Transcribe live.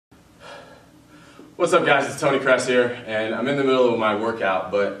What's up guys, it's Tony Cress here, and I'm in the middle of my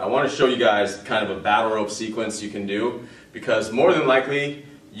workout, but I want to show you guys kind of a battle rope sequence you can do, because more than likely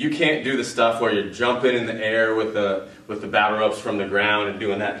you can't do the stuff where you're jumping in the air with the battle ropes from the ground and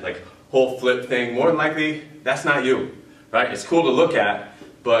doing that like whole flip thing. More than likely that's not you, right? It's cool to look at,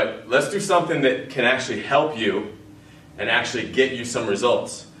 but let's do something that can actually help you and actually get you some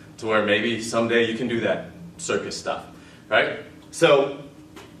results to where maybe someday you can do that circus stuff, right? So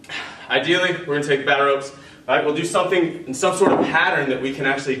ideally, we're going to take the battle ropes, right? We'll do something in some sort of pattern that we can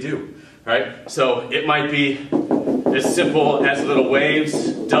actually do, right? So it might be as simple as little waves,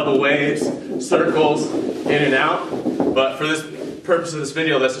 double waves, circles, in and out. But for this purpose of this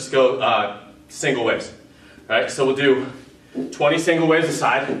video, let's just go single waves, right? So we'll do 20 single waves a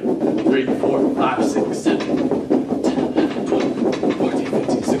side. 3, 4, 5, 6, 7, 10, 11, 12, 14,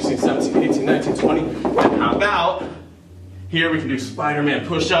 15, 16, 17, 18, 19, 20. And how about here we can do Spider-Man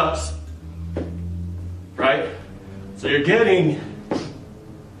push-ups. Right? So you're getting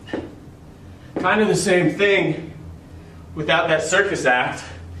kind of the same thing without that circus act,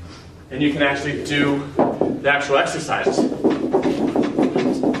 and you can actually do the actual exercises.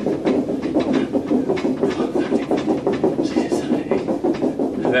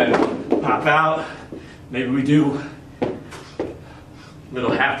 And then pop out. Maybe we do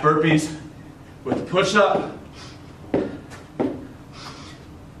little half burpees with the push-up,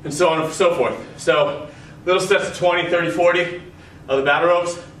 and so on and so forth. So little steps of 20, 30, 40 of the battle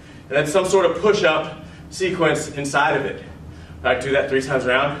ropes, and then some sort of push-up sequence inside of it. All right, do that 3 times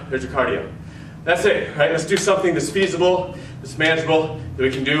around. There's your cardio. That's it, right? Let's do something that's feasible, that's manageable, that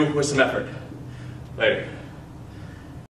we can do with some effort. Later.